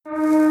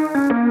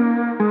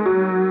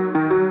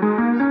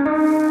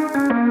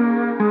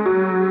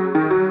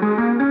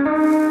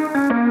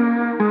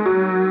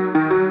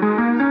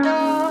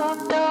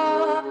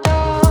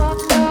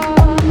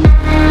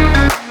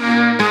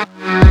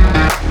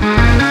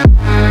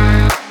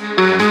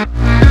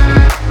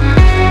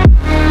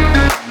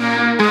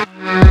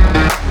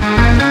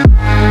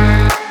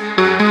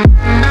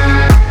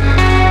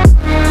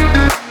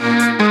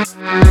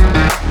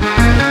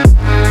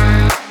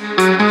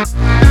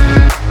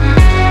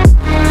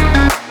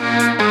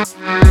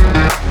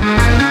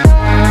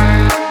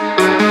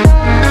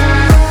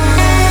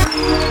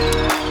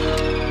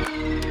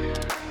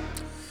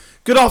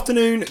Good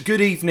afternoon,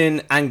 good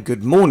evening, and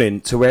good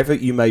morning to wherever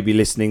you may be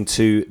listening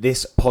to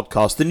this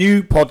podcast, the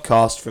new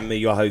podcast from me,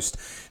 your host,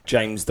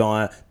 James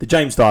Dyer, the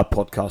James Dyer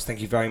Podcast.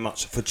 Thank you very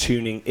much for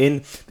tuning in.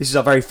 This is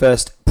our very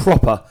first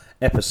proper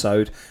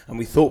episode, and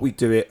we thought we'd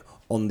do it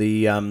in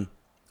the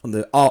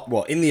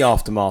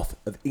aftermath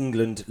of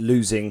England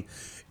losing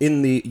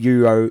in the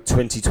Euro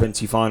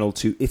 2020 final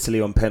to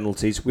Italy on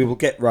penalties. We will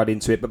get right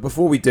into it, but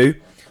before we do,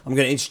 I'm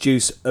going to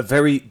introduce a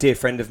very dear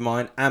friend of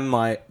mine and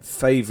my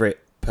favourite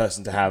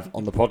person to have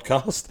on the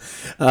podcast,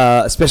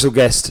 a special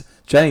guest,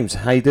 James.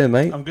 How you doing,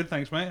 mate? I'm good,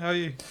 thanks, mate. How are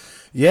you?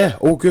 Yeah,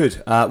 all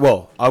good. I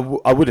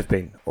would have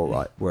been all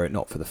right were it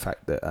not for the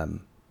fact that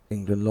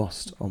England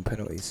lost on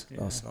penalties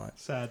last night.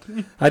 Sad.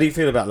 How do you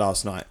feel about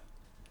last night?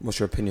 What's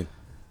your opinion?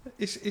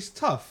 It's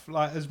tough.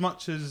 Like, as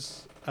much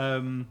as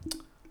I'm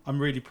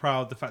really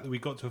proud the fact that we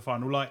got to a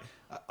final. Like,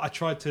 I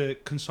tried to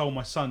console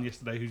my son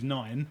yesterday, who's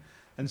 9,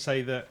 and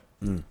say that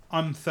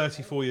I'm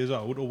 34 years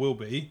old, or will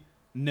be,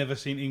 never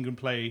seen England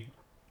play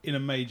in a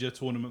major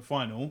tournament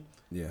final.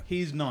 Yeah.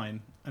 He's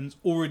 9 and's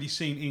already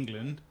seen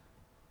England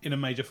in a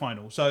major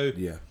final. So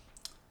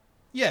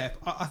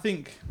I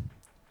think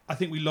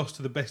we lost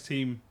to the best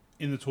team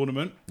in the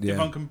tournament. Yeah.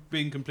 If I'm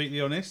being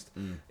completely honest,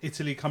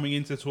 Italy coming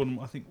into the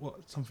tournament, I think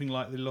something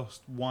like they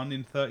lost 1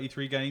 in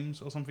 33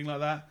 games or something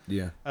like that.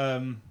 Yeah.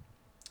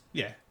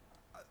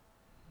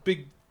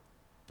 Big,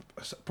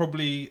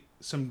 probably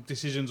some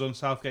decisions on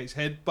Southgate's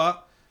head,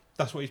 but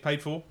that's what he's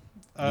paid for.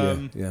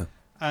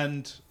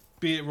 And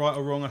be it right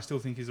or wrong, I still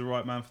think he's the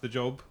right man for the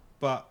job.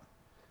 But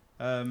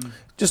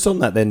just on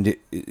that, then,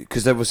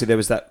 because obviously there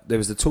was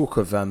the talk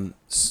of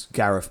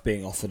Gareth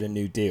being offered a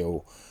new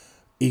deal,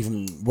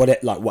 even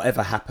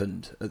whatever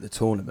happened at the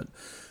tournament.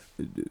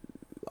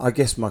 I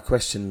guess my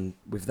question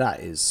with that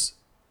is,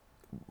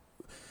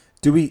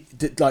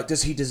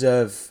 does he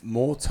deserve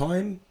more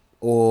time,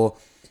 or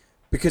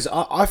because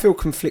I feel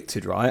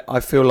conflicted, right? I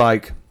feel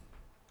like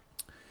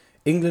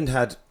England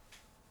had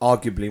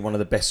arguably one of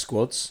the best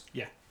squads.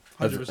 Yeah.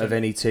 Of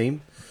any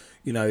team.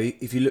 You know,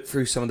 if you look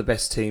through some of the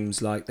best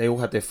teams, like, they all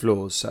had their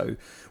flaws. So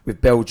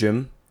with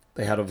Belgium,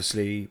 they had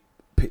obviously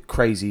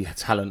crazy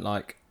talent,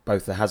 like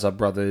both the Hazard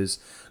brothers,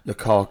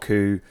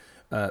 Lukaku,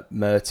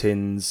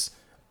 Mertens,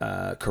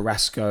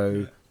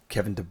 Carrasco,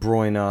 Kevin De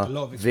Bruyne,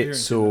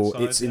 Witsel.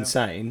 It's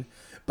insane.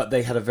 But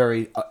they had a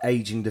very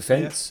ageing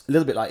defence, a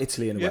little bit like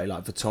Italy in a way,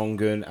 like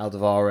Vertonghen,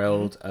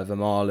 Alderweireld,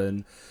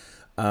 Vermaelen.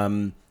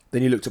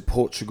 Then you looked at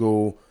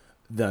Portugal,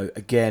 though,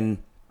 again,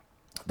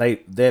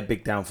 their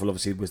big downfall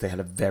obviously was they had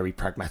a very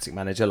pragmatic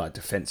manager, like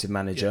defensive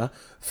manager,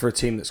 for a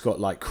team that's got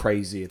like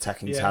crazy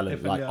attacking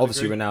talent. Like,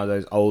 obviously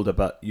Ronaldo's older,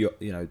 but you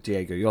know,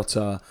 Diego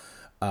Jota,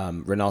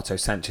 Renato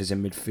Sanchez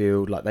in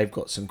midfield, like, they've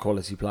got some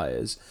quality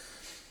players.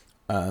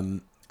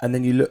 And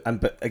then you look,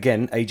 but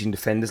again, aging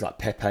defenders like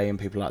Pepe and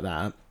people like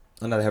that.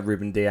 I know they have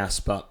Ruben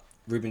Dias, but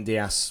Ruben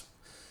Dias,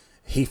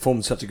 he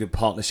formed such a good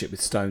partnership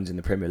with Stones in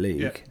the Premier League.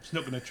 Yeah, it's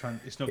not going to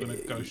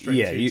go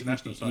straight to the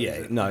international side.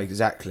 Yeah, no,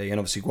 exactly. And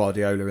obviously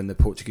Guardiola and the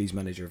Portuguese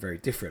manager are very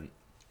different.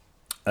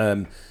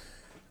 And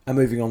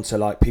moving on to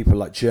like people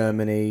like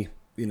Germany,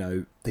 you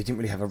know, they didn't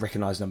really have a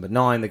recognised number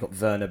 9. They got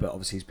Werner, but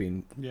obviously he's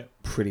been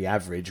pretty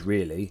average,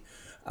 really.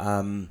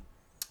 You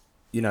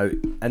know,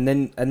 and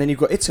then you've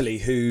got Italy,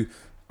 who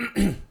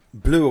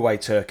blew away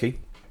Turkey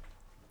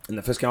in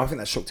the first game. I think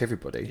that shocked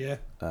everybody. Yeah.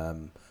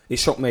 It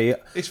shocked me.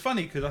 It's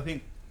funny because I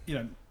think, you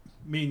know,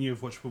 me and you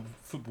have watched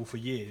football for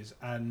years,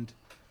 and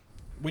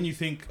when you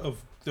think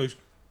of those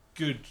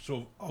good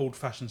sort of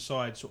old-fashioned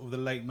sides, sort of the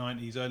late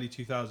 90s, early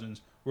 2000s,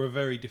 were a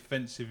very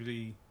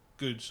defensively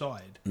good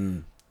side.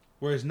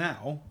 Whereas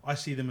now, I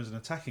see them as an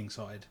attacking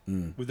side,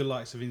 with the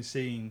likes of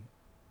Insigne,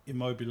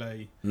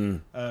 Immobile,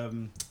 you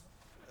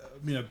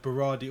know,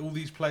 Berardi, all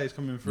these players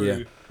coming through.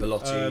 Yeah.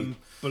 Belotti,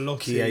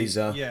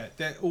 Chiesa. Yeah,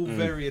 they're all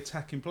very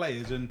attacking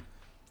players, and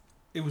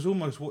it was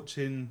almost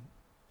watching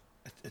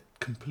a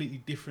completely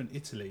different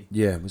Italy.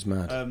 Yeah, it was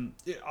mad.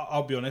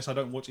 I'll be honest, I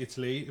don't watch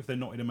Italy if they're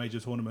not in a major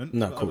tournament.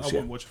 No, of course, I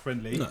won't watch a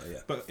friendly. No, yeah.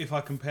 But if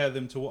I compare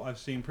them to what I've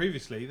seen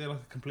previously, they're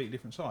like a completely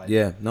different side.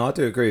 Yeah, no, I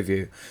do agree with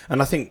you.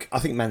 And I think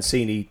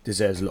Mancini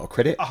deserves a lot of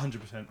credit.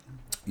 100%.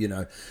 You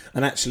know,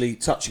 and actually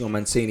touching on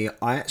Mancini,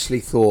 I actually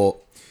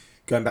thought,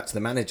 going back to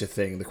the manager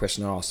thing, the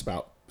question I asked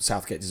about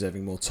Southgate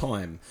deserving more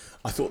time,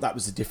 I thought that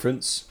was the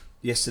difference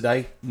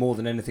yesterday more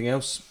than anything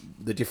else.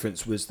 The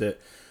difference was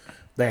that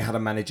they had a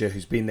manager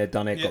who's been there,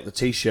 done it, got the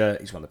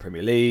T-shirt, he's won the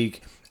Premier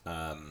League,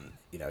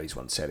 he's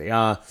won Serie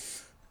A.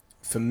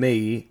 For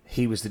me,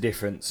 he was the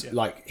difference. Yeah.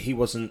 Like, he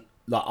wasn't...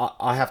 Like,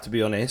 I have to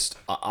be honest.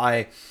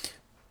 I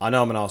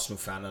know I'm an Arsenal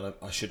fan and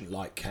I shouldn't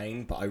like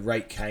Kane, but I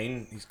rate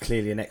Kane. He's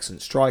clearly an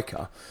excellent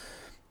striker.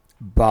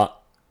 But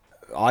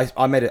I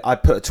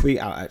put a tweet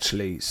out,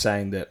 actually,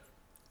 saying that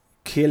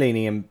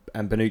Chiellini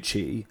and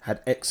Bonucci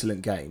had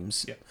excellent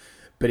games. Yeah.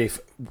 But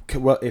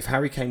if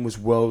Harry Kane was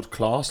world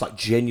class, like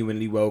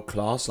genuinely world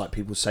class, like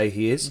people say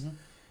he is,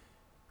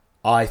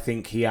 I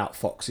think he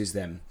outfoxes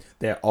them.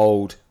 They're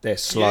old, they're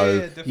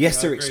slow. Yeah,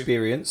 yes, they're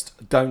experienced.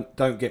 Don't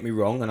get me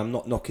wrong, and I'm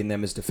not knocking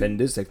them as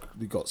defenders. They've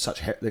got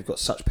such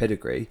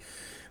pedigree.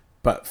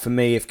 But for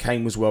me, if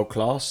Kane was world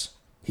class,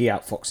 he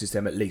outfoxes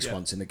them at least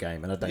once in the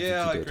game, and I don't think he did.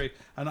 Yeah, I agree.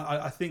 And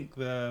I think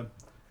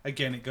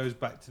again, it goes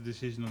back to the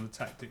decision on the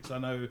tactics. I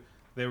know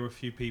there were a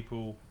few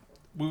people.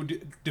 We were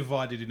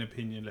divided in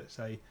opinion, let's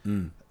say,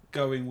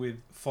 going with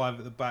 5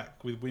 at the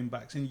back with wing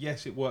backs. And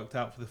yes, it worked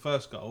out for the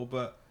first goal,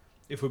 but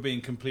if we're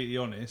being completely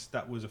honest,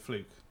 that was a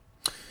fluke.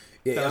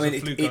 Yeah, I mean,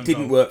 it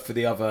didn't work for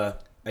the other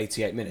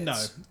 88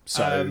 minutes.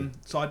 No.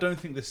 So I don't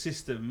think the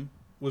system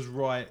was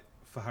right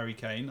for Harry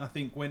Kane. I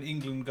think when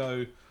England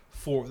go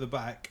 4 at the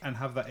back and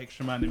have that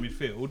extra man in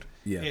midfield,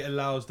 it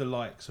allows the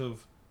likes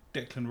of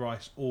Declan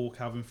Rice or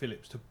Calvin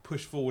Phillips to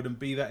push forward and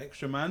be that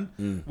extra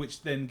man,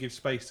 which then gives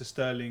space to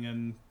Sterling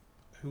and...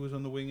 Who was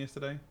on the wing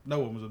yesterday? No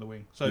one was on the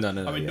wing. So no,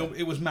 I mean,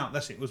 it was Mount.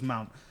 That's it. It was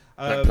Mount.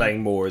 Like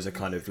playing more as a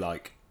kind of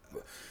like...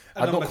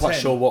 I'm not quite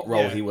 10. sure what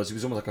role he was. He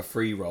was almost like a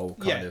free role,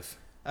 kind of.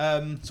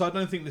 So I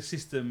don't think the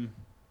system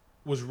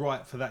was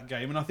right for that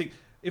game. And I think,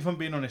 if I'm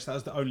being honest, that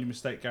was the only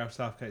mistake Gareth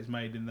Southgate has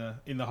made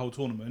in the whole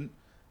tournament.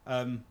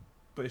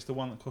 But it's the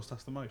one that cost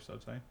us the most,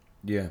 I'd say.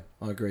 Yeah,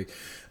 I agree.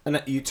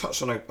 And you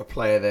touched on a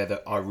player there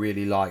that I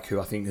really like, who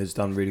I think has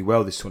done really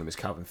well this tournament, is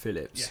Calvin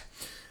Phillips. Yeah.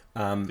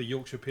 The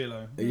Yorkshire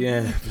Pirlo.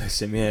 Yeah,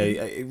 bless him. Yeah,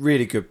 a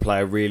really good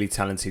player, really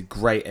talented,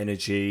 great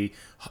energy,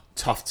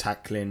 tough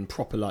tackling,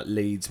 proper like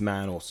Leeds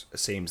man, or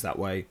seems that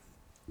way.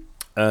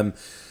 But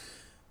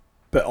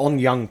on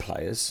young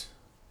players,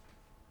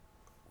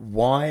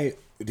 why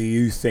do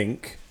you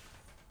think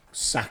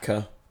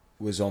Saka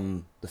was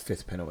on the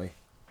 5th penalty?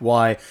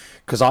 Why?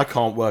 Because I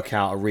can't work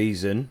out a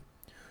reason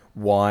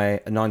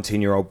why a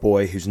 19-year-old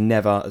boy who's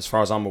never, as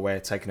far as I'm aware,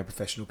 taken a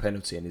professional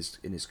penalty in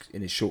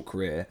his short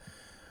career,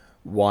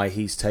 why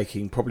he's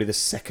taking probably the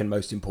second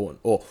most important,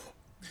 or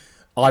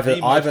either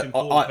the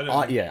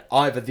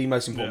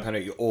most important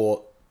penalty,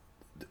 or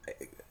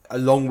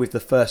along with the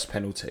first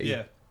penalty,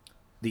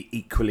 the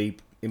equally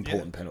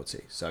important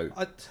penalty. So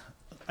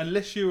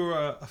unless you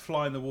were a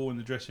fly in the wall in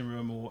the dressing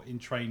room or in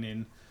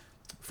training,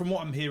 from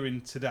what I'm hearing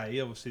today,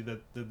 obviously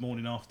the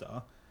morning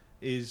after,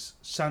 is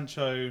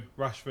Sancho,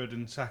 Rashford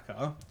and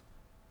Saka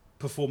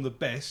perform the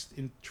best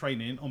in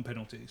training on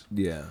penalties.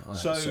 Yeah, I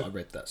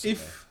read that somewhere.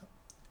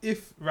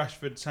 If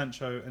Rashford,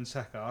 Sancho and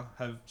Saka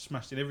have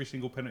smashed in every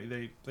single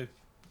penalty they've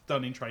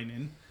done in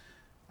training,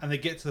 and they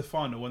get to the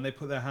final and they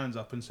put their hands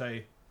up and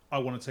say, I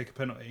want to take a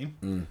penalty,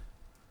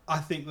 I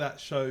think that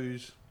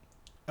shows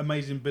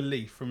amazing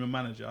belief from a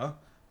manager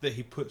that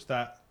he puts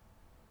that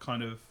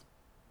kind of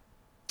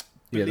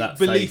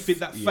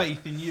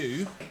faith in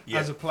you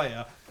as a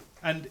player.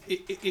 And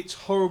it's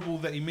horrible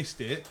that he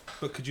missed it,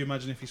 but could you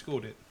imagine if he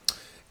scored it?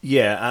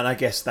 Yeah, and I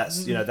guess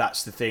that's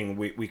that's the thing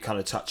we kind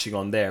of touching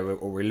on there,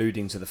 or we're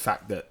alluding to the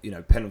fact that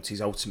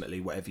penalties ultimately,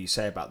 whatever you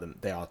say about them,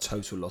 they are a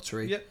total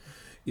lottery. Yep.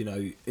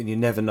 And you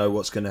never know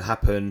what's going to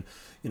happen.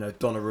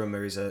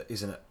 Donnarumma is a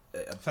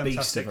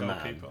beast of a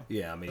man. Goalkeeper.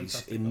 Yeah, I mean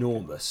he's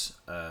enormous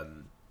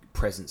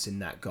presence in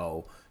that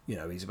goal.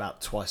 He's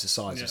about twice the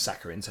size of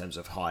Saka in terms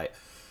of height.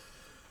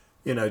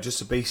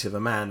 Just a beast of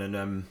a man,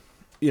 and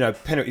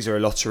penalties are a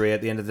lottery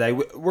at the end of the day.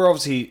 We're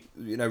obviously,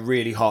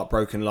 really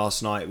heartbroken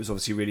last night. It was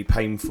obviously really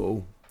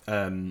painful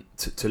to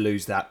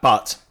lose that,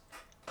 but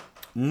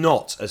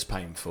not as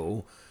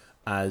painful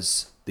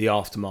as the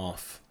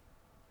aftermath,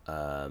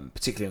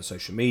 particularly on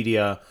social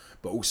media,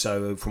 but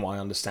also, from what I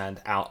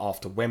understand, out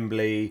after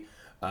Wembley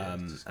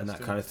and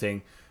that kind of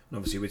thing. And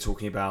obviously, we're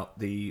talking about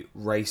the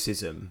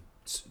racism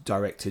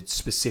directed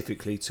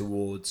specifically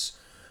towards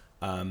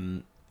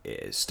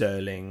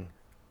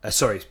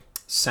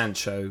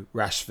Sancho,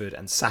 Rashford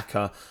and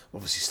Saka.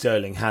 Obviously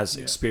Sterling has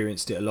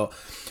experienced it a lot.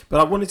 But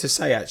I wanted to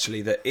say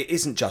actually that it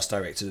isn't just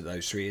directed at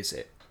those three, is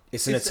it?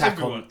 It's an attack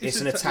everyone.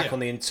 On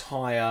the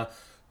entire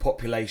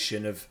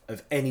population of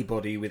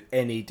anybody with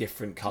any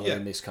different colour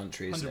in this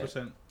country, isn't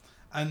 100%. It?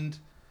 And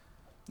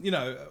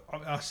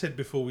I said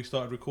before we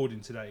started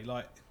recording today,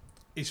 like,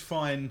 it's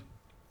fine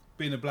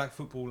being a black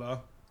footballer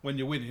when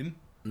you're winning,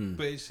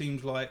 but it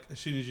seems like as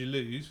soon as you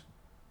lose,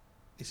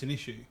 it's an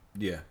issue.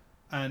 Yeah.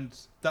 And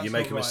that's you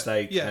make not a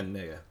mistake, and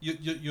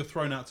you're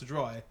thrown out to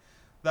dry.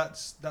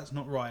 That's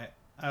not right.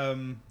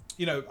 I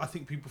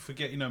think people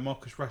forget.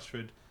 Marcus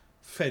Rashford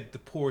fed the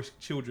poorest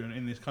children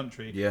in this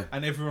country,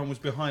 and everyone was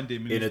behind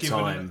him.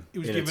 And he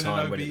was given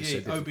an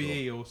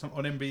OBE or some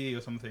on MBE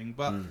or something.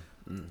 But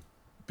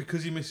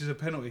because he misses a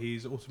penalty,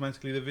 he's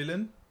automatically the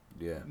villain.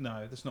 Yeah.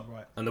 No, that's not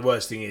right. And the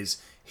worst thing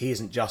is, he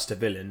isn't just a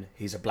villain,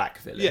 he's a black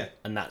villain. Yeah.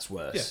 And that's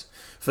worse. Yeah.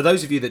 For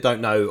those of you that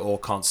don't know or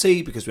can't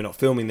see, because we're not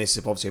filming this,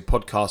 it's obviously a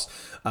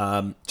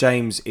podcast,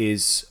 James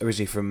is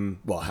originally from,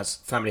 has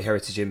family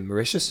heritage in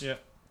Mauritius. Yeah.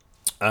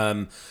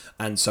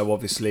 And so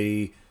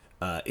obviously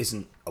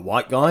isn't a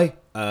white guy.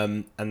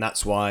 And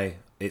that's why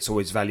it's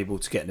always valuable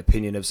to get an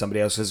opinion of somebody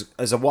else.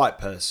 As a white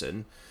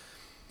person,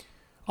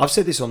 I've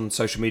said this on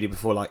social media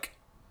before,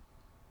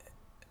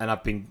 and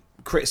I've been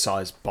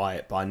criticised by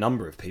it by a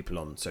number of people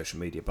on social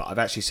media, but I've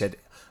actually said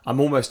I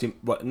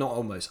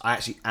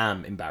actually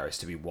am embarrassed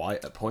to be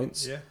white at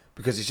points. Yeah.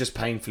 Because it's just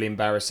painfully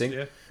embarrassing.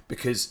 Yeah.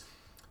 Because,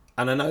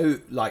 and I know,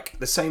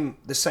 the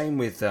same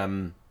with,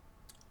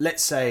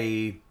 let's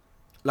say,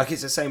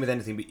 it's the same with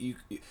anything, but you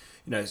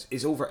know,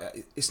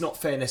 it's not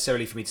fair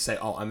necessarily for me to say,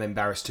 oh, I'm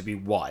embarrassed to be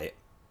white,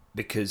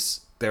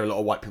 because there are a lot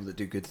of white people that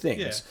do good things.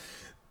 Yeah.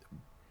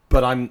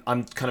 But I'm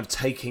kind of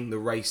taking the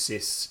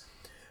racist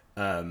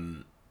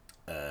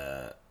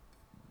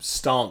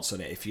stance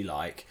on it, if you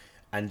like,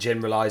 and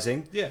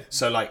generalising. Yeah.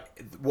 So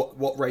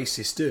what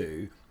racists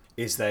do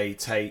is they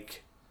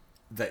take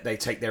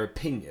their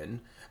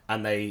opinion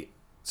and they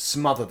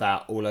smother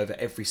that all over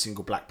every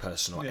single black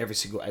person or every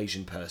single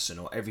Asian person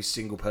or every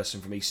single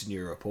person from Eastern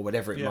Europe or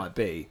whatever it might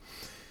be.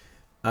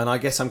 And I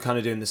guess I'm kind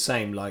of doing the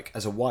same,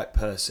 as a white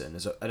person,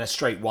 and a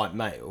straight white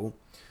male,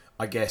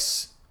 I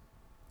guess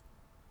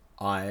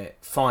I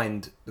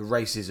find the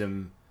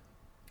racism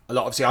a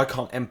lot. Obviously, I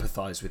can't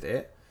empathise with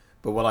it,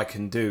 but what I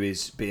can do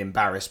is be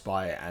embarrassed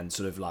by it and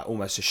sort of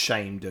almost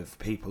ashamed of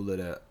people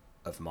that are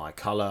of my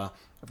colour,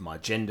 of my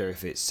gender,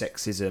 if it's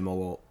sexism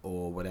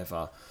or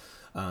whatever.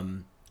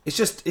 It's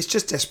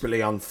just desperately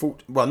not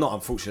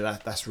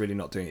unfortunate. That's really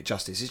not doing it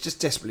justice. It's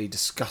just desperately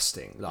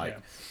disgusting.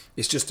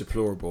 It's just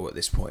deplorable at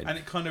this point. And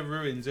it kind of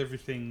ruins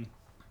everything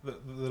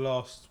that the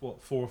last 4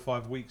 or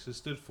 5 weeks has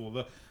stood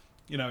for.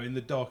 In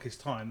the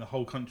darkest time, the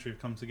whole country have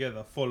come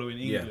together following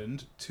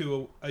England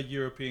to a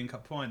European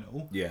Cup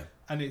final. Yeah.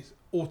 And it's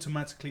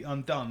automatically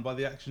undone by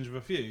the actions of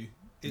a few.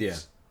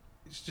 It's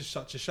just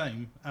such a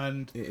shame.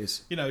 And it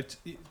is.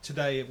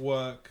 Today at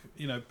work,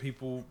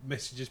 people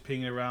messages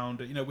pinging around.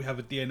 We have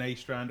a DNA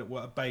strand at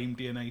work, a BAME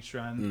DNA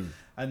strand,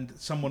 and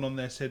someone on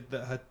there said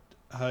that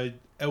her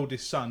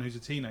eldest son, who's a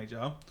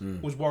teenager,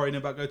 was worrying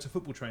about going to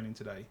football training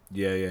today.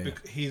 Yeah.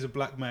 He's a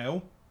black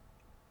male.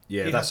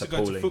 Yeah, he that's has to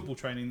appalling. go to football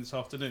training this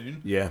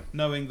afternoon. Yeah.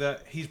 Knowing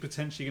that he's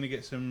potentially going to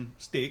get some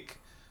stick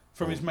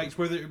from his mates,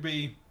 whether it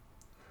be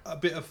a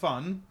bit of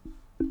fun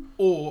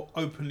or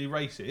openly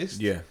racist.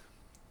 Yeah.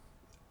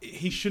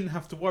 He shouldn't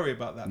have to worry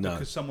about that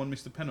because someone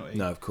missed a penalty.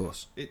 No, of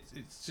course.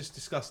 It's just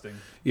disgusting.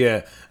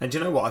 Yeah, and do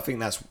you know what? I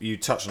think you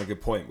touched on a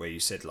good point where you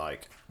said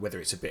whether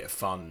it's a bit of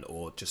fun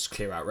or just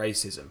clear out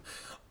racism.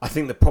 I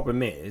think the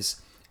problem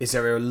is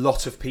there are a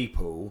lot of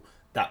people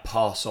that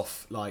pass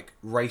off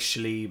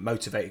racially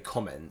motivated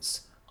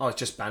comments. Oh, it's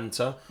just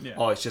banter. Yeah.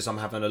 Oh, it's just I'm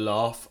having a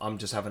laugh. I'm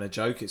just having a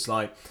joke. It's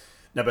no,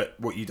 but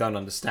what you don't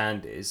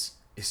understand is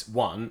it's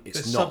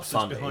there's not substance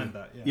funny. behind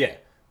that. Yeah,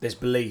 there's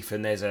belief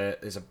and there's a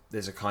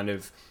kind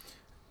of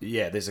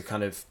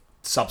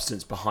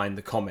substance behind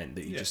the comment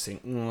that you just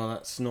think,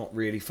 that's not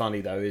really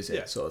funny though, is it?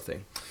 Yeah. Sort of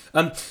thing.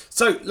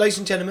 So, ladies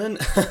and gentlemen,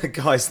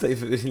 guys that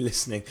have been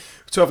listening,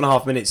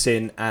 12.5 minutes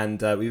in,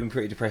 and we've been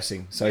pretty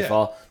depressing so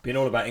far. Been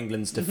all about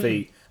England's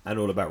defeat and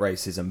all about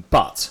racism.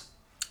 But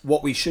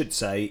what we should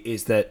say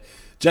is that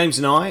James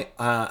and I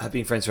have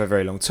been friends for a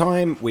very long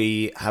time.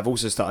 We have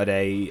also started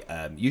a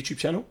YouTube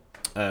channel,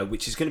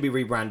 which is going to be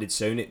rebranded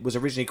soon. It was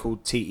originally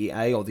called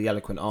TEA, or The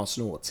Eloquent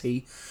Arsenal, or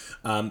T.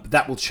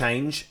 That will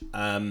change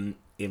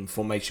in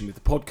formation with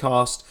the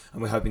podcast, and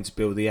we're hoping to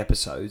build the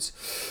episodes.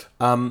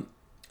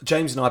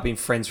 James and I have been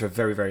friends for a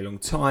very, very long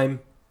time.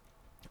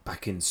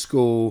 Back in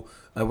school.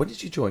 When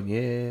did you join?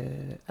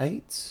 Year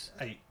 8?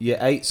 8. Year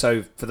 8.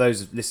 So for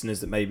those listeners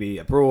that may be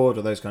abroad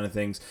or those kind of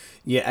things,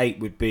 year 8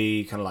 would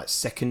be kind of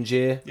second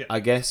year, I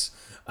guess.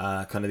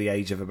 Kind of the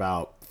age of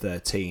about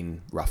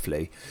 13,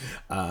 roughly.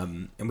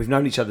 And we've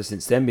known each other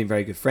since then, been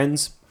very good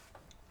friends.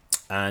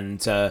 And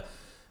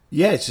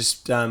it's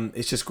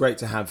just great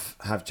to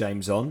have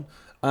James on.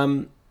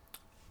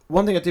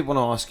 One thing I did want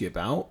to ask you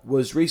about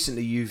was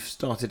recently you've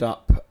started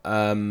up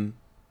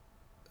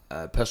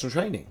personal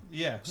training.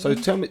 Yeah. So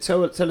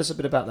tell us a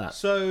bit about that.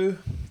 So,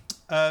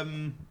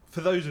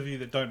 for those of you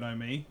that don't know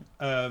me,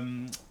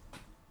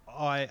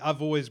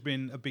 I've always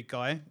been a big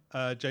guy.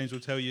 James will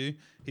tell you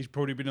he's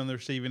probably been on the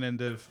receiving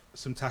end of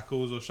some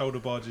tackles or shoulder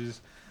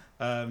barges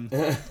in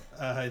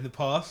the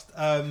past.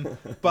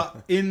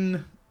 But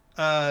in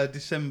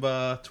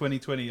December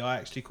 2020, I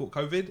actually caught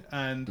COVID,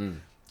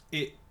 and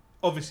it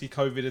obviously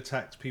COVID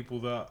attacked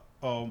people that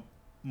are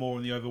more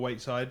on the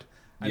overweight side,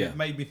 and it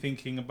made me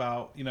thinking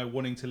about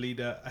wanting to lead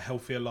a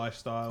healthier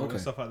lifestyle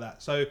and stuff like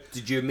that. So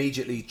did you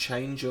immediately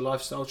change your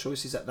lifestyle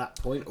choices at that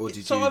point, or did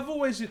you? So I've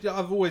always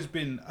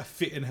been a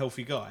fit and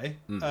healthy guy.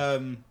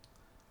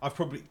 I've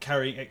probably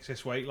carrying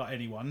excess weight like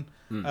anyone,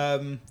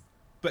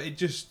 but it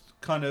just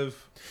kind of.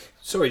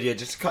 Sorry,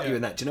 just to cut you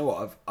in that. Do you know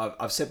what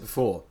I've said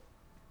before?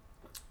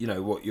 you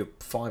know, what, you're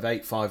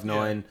 5'8",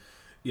 5'9",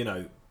 you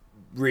know,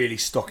 really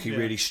stocky,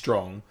 really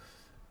strong.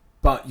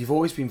 But you've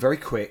always been very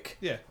quick.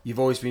 Yeah. You've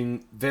always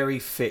been very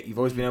fit. You've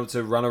always been able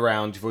to run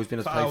around. You've always been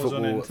able to play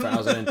football for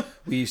hours on end.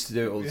 We used to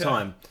do it all the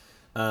time.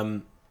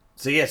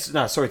 So yes,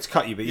 no, sorry to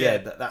cut you,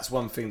 but that's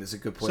one thing that's a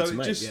good point to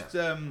make.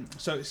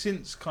 So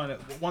since kind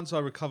of once I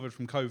recovered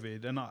from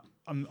COVID, and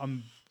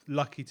I'm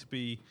lucky to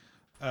be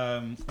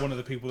one of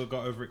the people that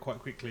got over it quite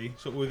quickly,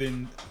 sort of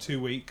within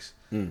 2 weeks.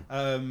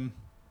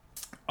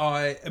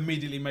 I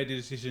immediately made a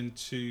decision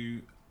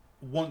to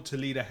want to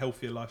lead a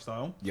healthier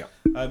lifestyle. Yeah.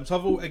 So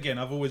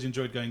I've always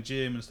enjoyed going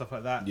gym and stuff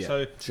like that. Yeah.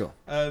 So sure.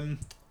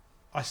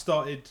 I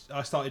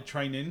started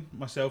training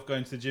myself,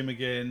 going to the gym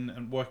again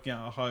and working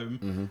out at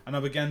home, and I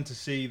began to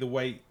see the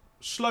weight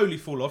slowly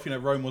fall off. You know,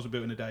 Rome wasn't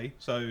built in a day,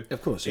 so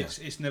of course,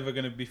 it's never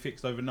going to be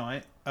fixed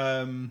overnight.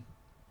 And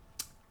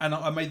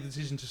I made the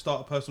decision to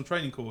start a personal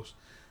training course.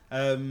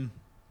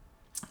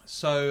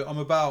 So I'm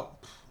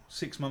about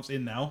 6 months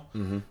in now.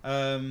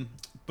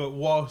 But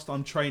whilst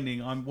I'm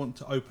training, I want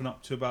to open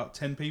up to about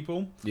 10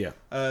 people. Yeah.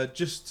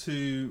 Just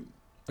to,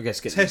 I guess,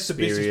 test the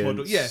business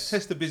model. Yeah,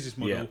 test the business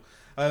model.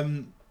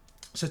 Yeah.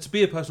 So to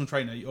be a personal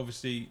trainer, you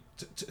obviously,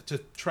 to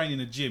train in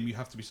a gym, you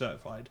have to be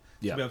certified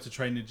to be able to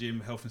train in a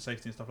gym, health and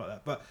safety and stuff like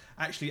that. But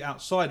actually,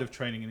 outside of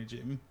training in a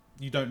gym,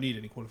 you don't need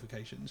any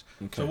qualifications.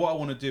 Okay. So what I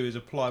want to do is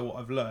apply what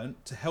I've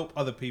learned to help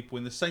other people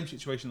in the same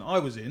situation that I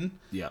was in.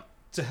 Yeah.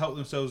 To help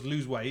themselves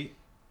lose weight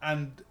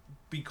and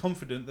be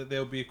confident that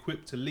they'll be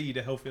equipped to lead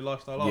a healthier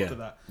lifestyle after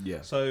that.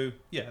 Yeah. So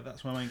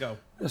that's my main goal.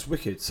 That's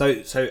wicked. So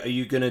are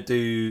you going to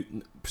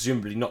do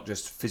presumably not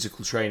just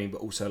physical training,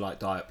 but also like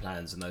diet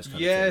plans and those kind of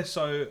things? Yeah.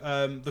 So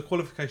the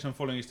qualification I'm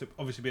following is to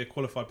obviously be a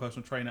qualified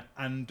personal trainer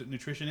and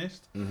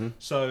nutritionist.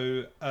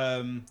 So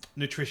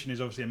nutrition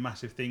is obviously a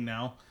massive thing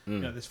now. You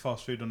know, there's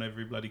fast food on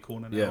every bloody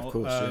corner now. Yeah, of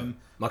course.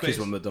 My kids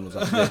want McDonald's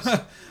after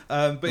this.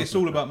 But it's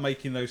all about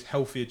making those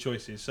healthier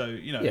choices. So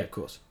you know. Yeah, of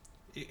course.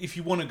 If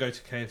you want to go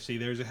to KFC,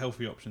 there is a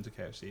healthy option to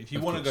KFC. If you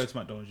want to go to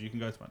McDonald's, you can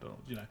go to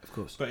McDonald's. You know, of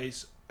course. But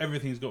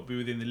everything's got to be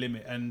within the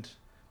limit. And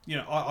you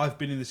know, I've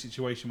been in the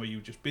situation where you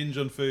would just binge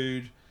on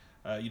food.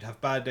 You'd have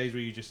bad days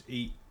where you just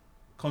eat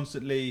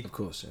constantly. Of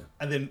course, yeah.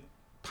 And then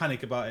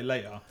panic about it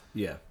later.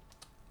 Yeah.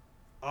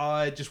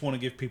 I just want to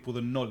give people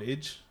the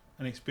knowledge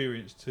and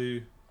experience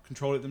to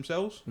control it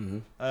themselves.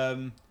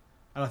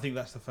 And I think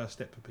that's the first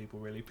step for people,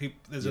 really.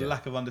 There's a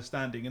lack of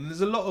understanding. And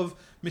there's a lot of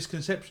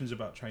misconceptions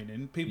about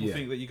training. People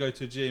think that you go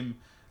to a gym,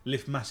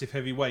 lift massive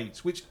heavy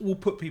weights, which will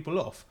put people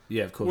off.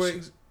 Yeah, of course.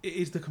 Whereas it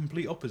is the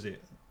complete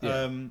opposite.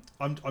 Yeah.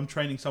 I'm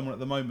training someone at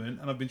the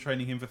moment, and I've been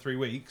training him for 3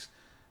 weeks,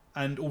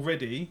 and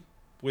already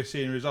we're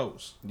seeing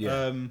results.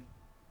 Yeah.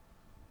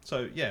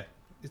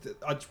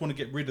 I just want to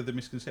get rid of the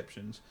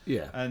misconceptions.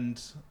 Yeah. And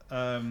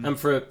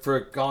for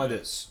a guy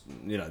that's,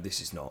 you know, this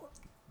is not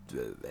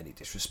any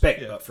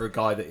disrespect, but for a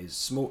guy that is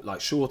small, like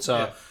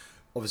shorter,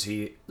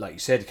 obviously, like you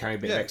said, carrying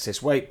a bit of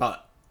excess weight,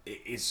 but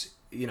is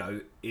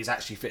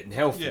actually fit and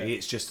healthy.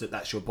 It's just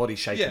that's your body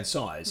shape and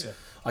size.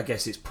 I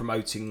guess it's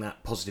promoting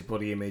that positive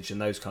body image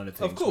and those kind of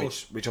things, of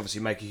course, which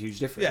obviously make a huge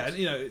difference. Yeah, and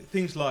you know,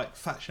 things like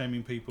fat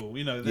shaming people.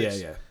 You know,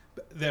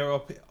 there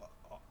are.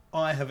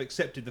 I have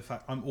accepted the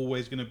fact I'm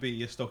always going to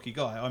be a stocky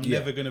guy. I'm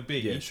never going to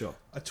be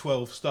a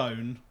 12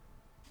 stone.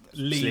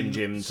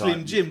 Lean,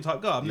 slim gym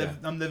type guy.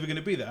 I'm never going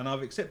to be that, and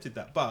I've accepted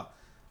that. But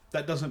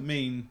that doesn't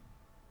mean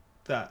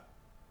that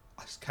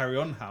I carry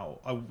on how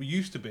I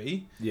used to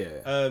be.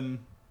 Yeah.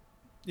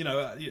 You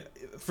know,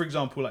 for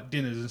example, like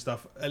dinners and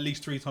stuff. At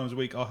least 3 times a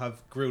week, I'll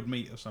have grilled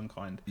meat of some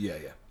kind. Yeah,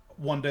 yeah.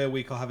 One day a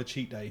week, I'll have a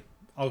cheat day.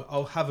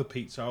 I'll have a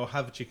pizza. I'll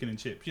have a chicken and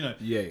chips. You know.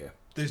 Yeah, yeah.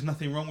 There's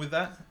nothing wrong with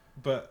that,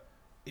 but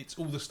it's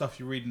all the stuff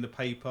you read in the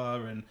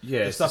paper and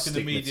the stuff in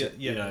the media.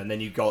 You know, and then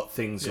you got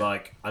things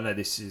like, I know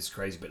this is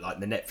crazy, but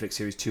like the Netflix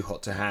series Too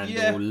Hot to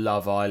Handle,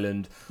 Love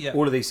Island,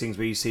 all of these things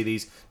where you see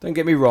these, don't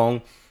get me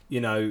wrong,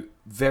 you know,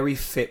 very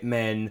fit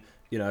men,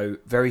 you know,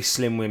 very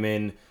slim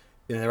women,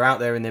 you know, they're out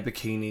there in their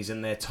bikinis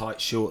and their tight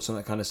shorts and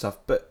that kind of stuff.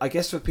 But I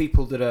guess for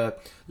people that are,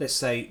 let's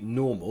say,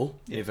 normal,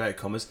 in inverted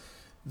commas,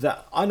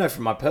 that I know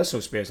from my personal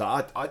experience,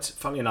 like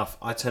funny enough,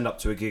 I turned up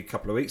to a gig a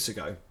couple of weeks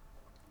ago,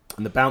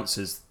 and the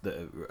bouncers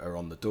that are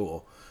on the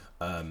door,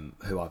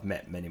 who I've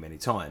met many, many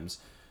times,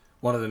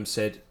 one of them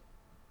said,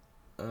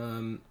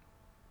 your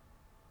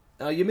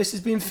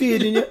missus been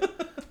feeding you?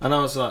 And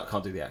I was like, I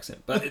can't do the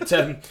accent.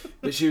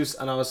 But she was,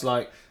 and I was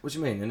like, what do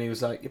you mean? And he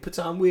was like, you put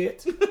on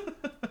weight.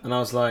 And I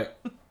was like,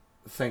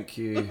 thank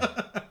you.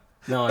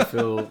 Now I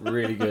feel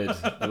really good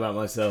about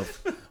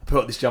myself. I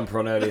put this jumper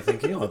on earlier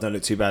thinking, I don't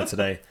look too bad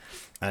today.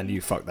 And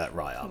you fucked that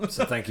right up.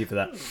 So thank you for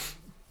that.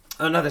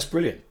 Oh no, that's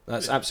brilliant.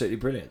 That's absolutely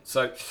brilliant.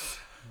 So,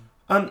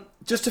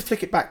 just to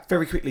flick it back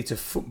very quickly to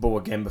football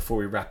again before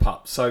we wrap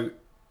up. So,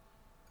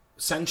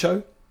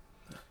 Sancho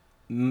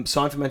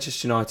signed for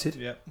Manchester United.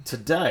 Yep.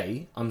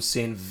 Today, I'm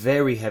seeing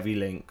very heavy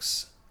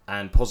links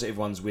and positive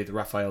ones with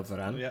Rafael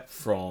Varane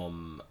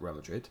from Real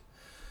Madrid.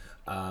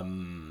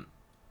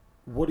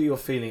 What are your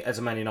feelings as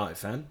a Man United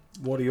fan?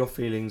 What are your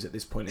feelings at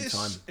this point in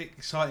time?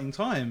 Exciting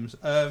times.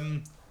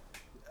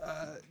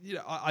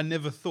 I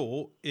never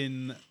thought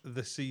in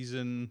the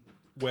season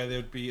where there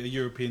would be a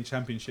European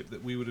Championship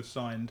that we would have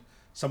signed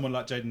someone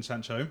like Jadon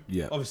Sancho.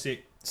 Yeah.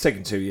 Obviously, It's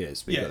taken 2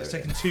 years. it's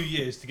taken 2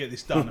 years to get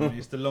this done. I mean,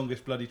 it's the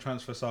longest bloody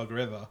transfer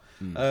saga ever.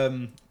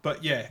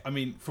 But yeah, I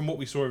mean, from what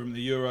we saw of him in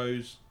the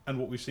Euros and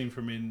what we've seen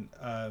from him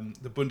in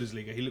the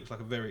Bundesliga, he looks like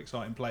a very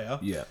exciting player.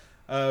 Yeah.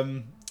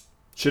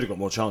 Should have got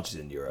more chances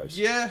in Euros.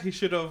 Yeah, he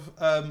should have.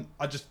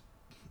 I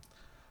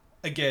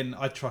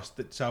trust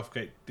that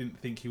Southgate didn't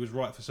think he was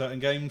right for certain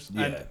games,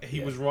 and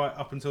he was right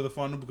up until the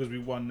final because we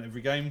won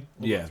every game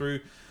all the way through.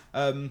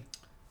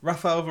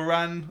 Rafael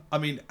Varane, I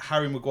mean,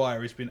 Harry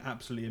Maguire has been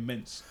absolutely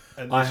immense.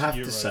 I have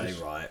to say,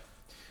 right,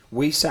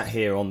 we sat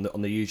here on the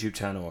YouTube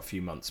channel a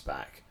few months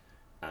back,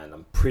 and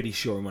I'm pretty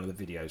sure in one of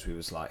the videos we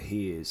was like,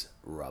 he is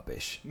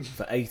rubbish.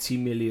 For 80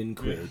 million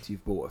quid,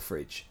 you've bought a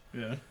fridge.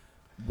 Yeah.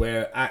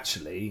 Where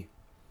actually,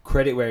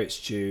 credit where it's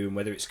due, and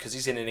whether it's because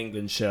he's in an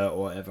England shirt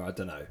or whatever, I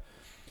don't know.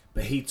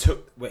 But he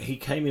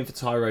came in for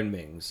Tyrone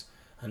Mings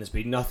and has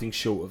been nothing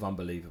short of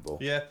unbelievable.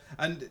 Yeah,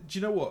 and do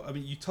you know what? I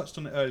mean, you touched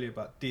on it earlier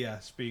about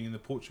Diaz being in the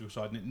Portugal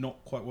side and it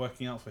not quite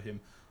working out for him.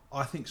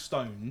 I think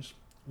Stones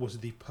was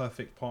the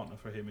perfect partner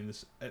for him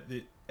at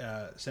the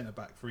centre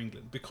back for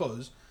England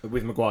because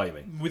with Maguire, you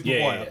mean? With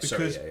Maguire,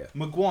 because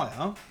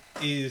Maguire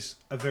is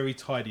a very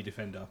tidy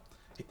defender.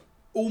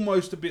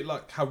 Almost a bit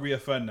like how Rio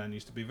Ferdinand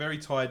used to be, very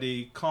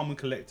tidy, calm and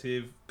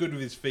collective, good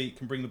with his feet,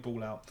 can bring the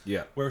ball out.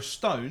 Yeah. Whereas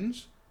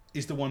Stones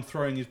is the one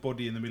throwing his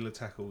body in the middle of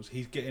tackles.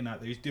 He's getting out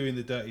there. He's doing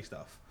the dirty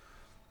stuff.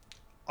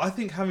 I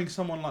think having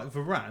someone like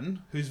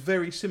Varane, who's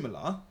very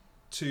similar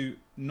to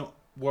not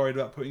worried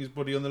about putting his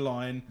body on the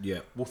line,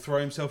 will throw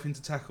himself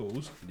into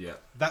tackles,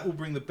 that will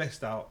bring the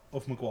best out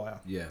of Maguire.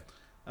 Yeah.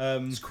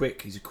 He's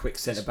quick. He's a quick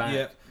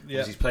centre-back.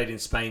 Yeah. He's played in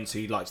Spain, so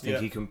you'd like to think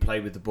he can play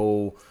with the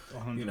ball.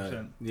 100%. You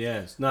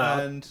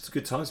know, it's a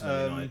good time for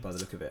Man United by the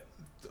look of it.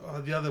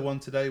 The other one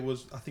today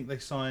was, I think they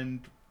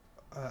signed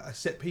a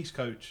set-piece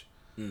coach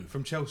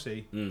from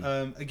Chelsea.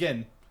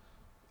 Again,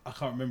 I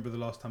can't remember the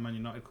last time Man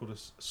United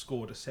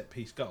scored a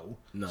set-piece goal.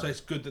 No. So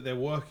it's good that they're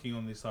working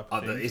on this type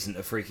of thing. That isn't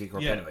a free kick or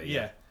a penalty.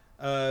 Yeah.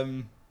 I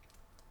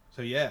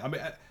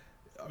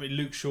mean,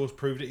 Luke Shaw's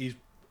proved it. He's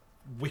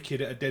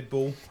wicked at a dead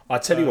ball. I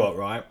tell you what,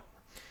 right?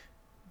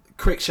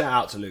 Quick shout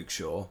out to Luke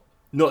Shaw.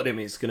 Not that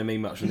it's going to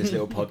mean much on this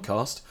little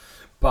podcast,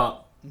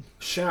 but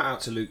shout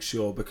out to Luke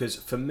Shaw because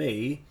for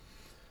me,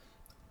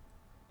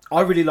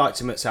 I really liked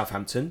him at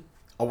Southampton.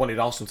 I wanted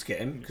Arsenal to get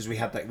him because we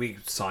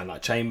signed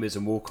like Chambers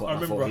and Walcott. I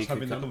remember us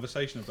having the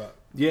conversation about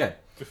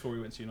before we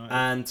went to United.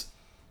 And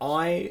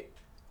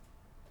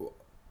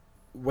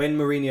when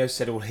Mourinho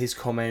said all his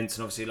comments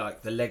and obviously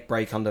like the leg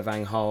break under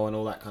Van Gaal and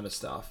all that kind of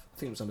stuff, I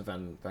think it was under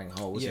Van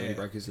Gaal, wasn't it? He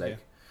broke his leg. Yeah.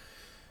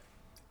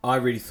 I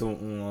really thought,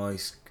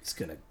 it's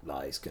gonna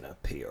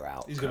peter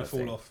out. He's gonna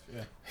fall off.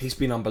 Yeah. He's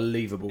been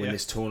unbelievable in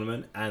this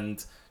tournament, and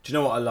do you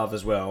know what I love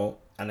as well?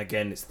 And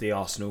again, it's the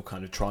Arsenal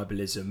kind of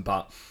tribalism,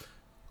 but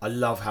I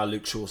love how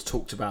Luke Shaw's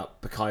talked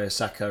about Bukayo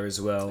Saka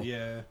as well.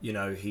 Yeah. You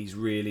know, he's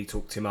really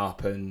talked him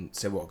up and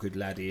said what a good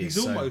lad he is.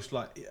 He's almost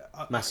like...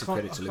 massive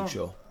credit to Luke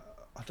Shaw.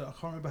 I can't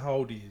remember how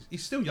old he is.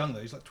 He's still young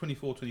though. He's like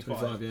 24, 25.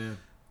 25, yeah.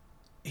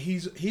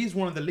 He's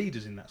one of the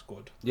leaders in that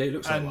squad. Yeah, he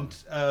looks like one.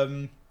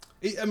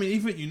 I mean,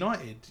 even at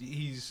United,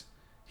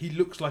 he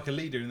looks like a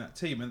leader in that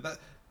team, and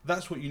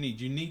that's what you need.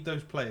 You need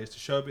those players to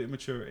show a bit of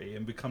maturity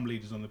and become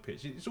leaders on the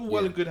pitch. It's all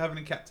well and good having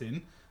a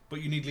captain,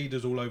 but you need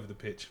leaders all over the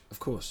pitch. Of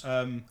course.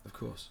 Of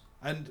course.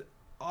 And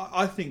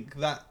I think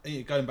that,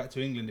 going back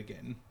to England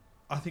again,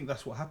 I think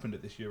that's what happened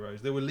at this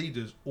Euros. There were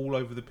leaders all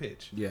over the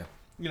pitch. Yeah.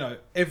 You know,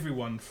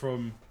 everyone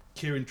from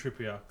Kieran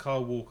Trippier,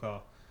 Kyle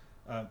Walker,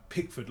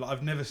 Pickford. Like,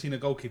 I've never seen a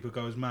goalkeeper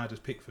go as mad as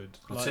Pickford.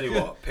 I'll tell you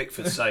what,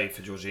 Pickford's save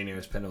for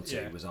Jorginho's penalty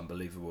was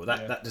unbelievable.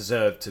 That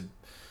deserved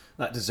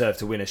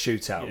to win a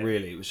shootout. Yeah.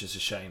 Really, it was just a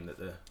shame that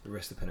the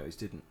rest of the penalties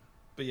didn't.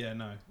 But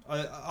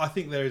I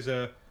think there is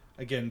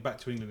again back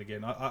to England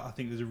again. I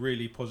think there's a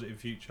really positive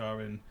future,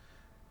 and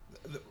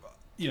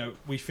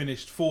we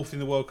finished 4th in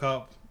the World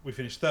Cup. We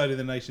finished 3rd in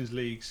the Nations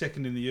League,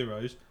 2nd in the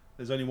Euros.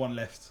 There's only one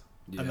left.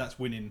 Yeah. And that's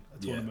winning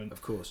a tournament. Yeah,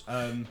 of course.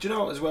 Do you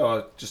know what, as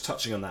well, just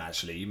touching on that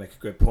actually, you make a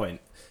good point.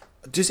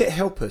 Does it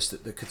help us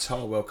that the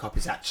Qatar World Cup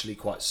is actually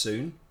quite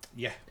soon?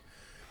 Yeah.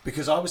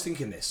 Because I was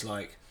thinking this,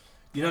 like,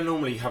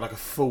 normally you have like a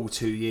full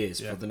 2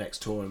 years for the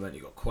next tournament.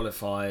 You've got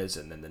qualifiers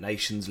and then the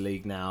Nations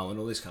League now and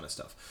all this kind of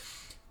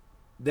stuff.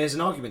 There's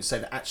an argument to say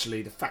that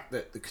actually the fact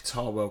that the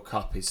Qatar World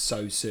Cup is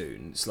so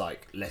soon, it's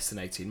like less than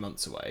 18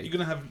 months away. You're going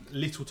to have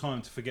little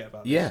time to forget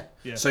about this.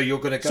 Yeah. So you're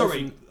going to go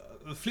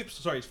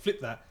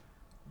flip that.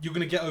 You're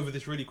going to get over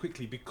this really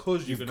quickly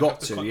because you've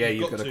got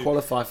to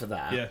qualify for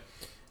that. Yeah.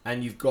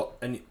 And you're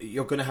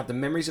going to have the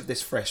memories of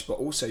this fresh, but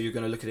also you're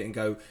going to look at it and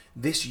go,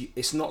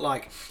 it's not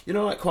like,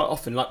 like quite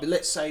often, like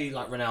let's say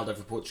like Ronaldo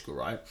for Portugal,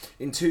 right?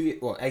 In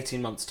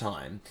 18 months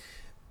time,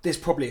 there's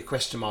probably a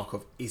question mark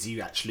of, is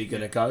he actually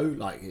going to go,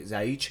 like his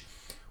age?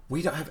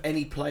 We don't have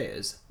any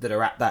players that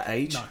are at that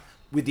age,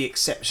 with the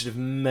exception of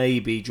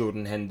maybe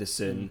Jordan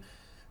Henderson,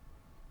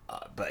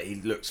 but he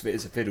looks fit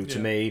as a fiddle to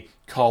Yeah. me.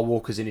 Kyle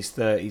Walker's in his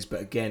 30s,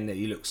 but again,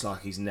 he looks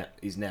like he's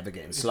never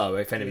getting slower.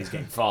 If anything, he's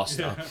getting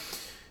faster. Yeah.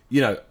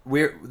 You know,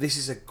 this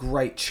is a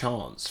great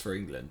chance for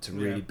England to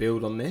really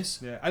build on this.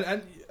 Yeah,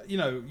 and you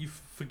know, you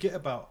forget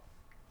about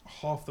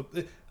half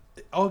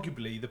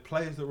arguably the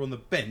players that are on the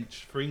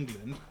bench for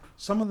England.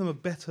 Some of them are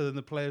better than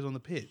the players on the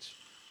pitch.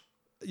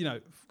 You know,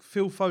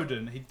 Phil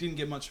Foden, he didn't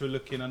get much of a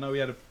look in. I know he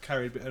had a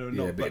carried bit of a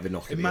knock. A bit of a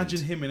knock.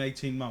 Imagine him in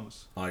 18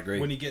 months. I agree.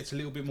 When he gets a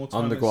little bit more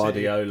time. Under at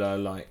City.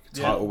 Guardiola,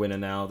 title winner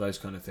now, those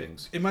kind of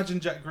things. Imagine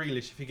Jack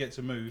Grealish if he gets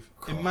a move.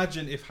 God.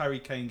 Imagine if Harry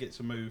Kane gets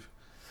a move.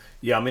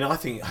 Yeah, I mean, I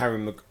think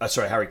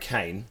Harry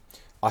Kane.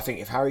 I think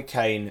if Harry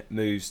Kane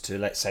moves to,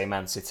 let's say,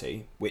 Man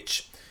City,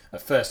 which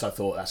at first I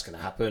thought that's going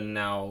to happen.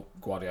 Now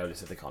Guardiola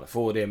said they can't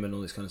afford him and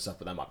all this kind of stuff,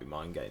 but that might be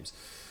mind games.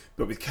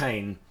 But with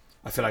Kane,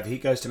 I feel like if he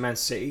goes to Man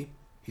City,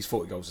 he's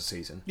 40 goals a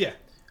season. Yeah,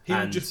 he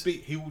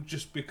will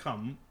just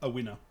become a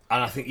winner.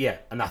 And I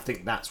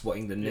think that's what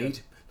England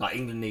need. Like,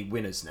 England need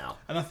winners now.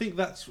 And I think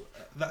that's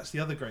the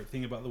other great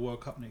thing about the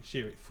World Cup next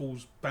year. It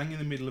falls bang in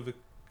the middle of a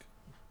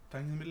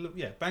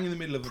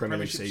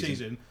Premiership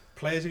season.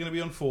 Players are going to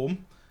be on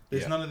form.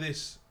 There's none of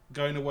this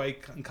going away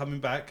and coming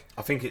back.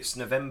 I think it's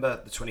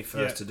November the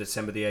 21st to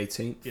December the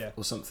 18th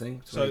or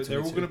something. So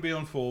they're all going to be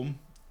on form.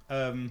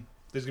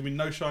 There's going to be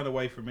no shine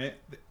away from it.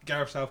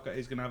 Gareth Southgate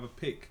is going to have a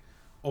pick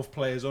of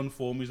players on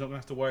form. He's not going to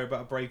have to worry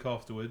about a break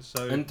afterwards.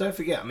 So, and don't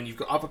forget, I mean, you've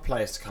got other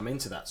players to come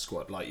into that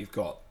squad. Like, you've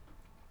got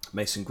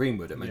Mason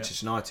Greenwood at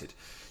Manchester United.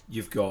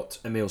 You've got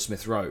Emile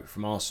Smith-Rowe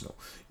from Arsenal.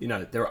 You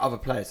know, there are other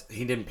players.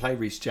 He didn't play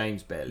Reece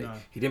James barely. No.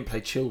 He didn't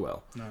play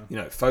Chilwell. No. You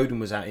know, Foden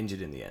was out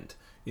injured in the end.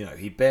 You know,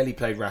 he barely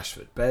played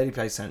Rashford, barely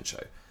played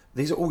Sancho.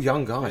 These are all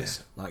young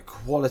guys, like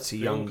quality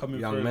young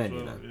men.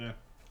 Well, you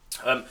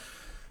know.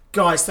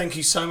 Guys, thank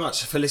you so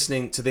much for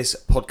listening to this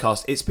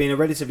podcast. It's been a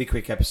relatively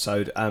quick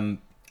episode, and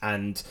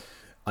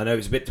I know it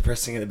was a bit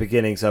depressing at the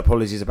beginning, so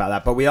apologies about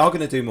that. But we are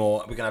going to do more.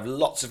 We're going to have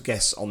lots of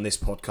guests on this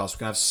podcast. We're going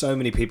to have so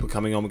many people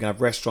coming on. We're going to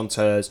have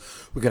restaurateurs.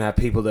 We're going to have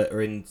people that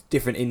are in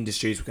different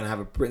industries. We're going to have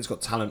a Britain's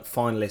Got Talent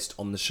finalist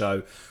on the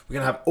show. We're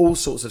going to have all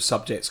sorts of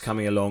subjects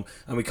coming along,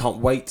 and we can't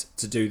wait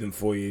to do them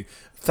for you.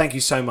 Thank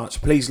you so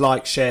much. Please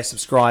like, share,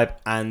 subscribe,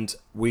 and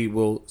we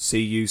will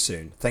see you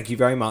soon. Thank you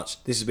very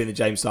much. This has been the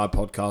James Dyer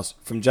Podcast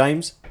from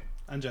James.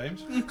 And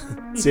James.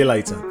 See you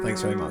later.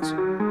 Thanks very much.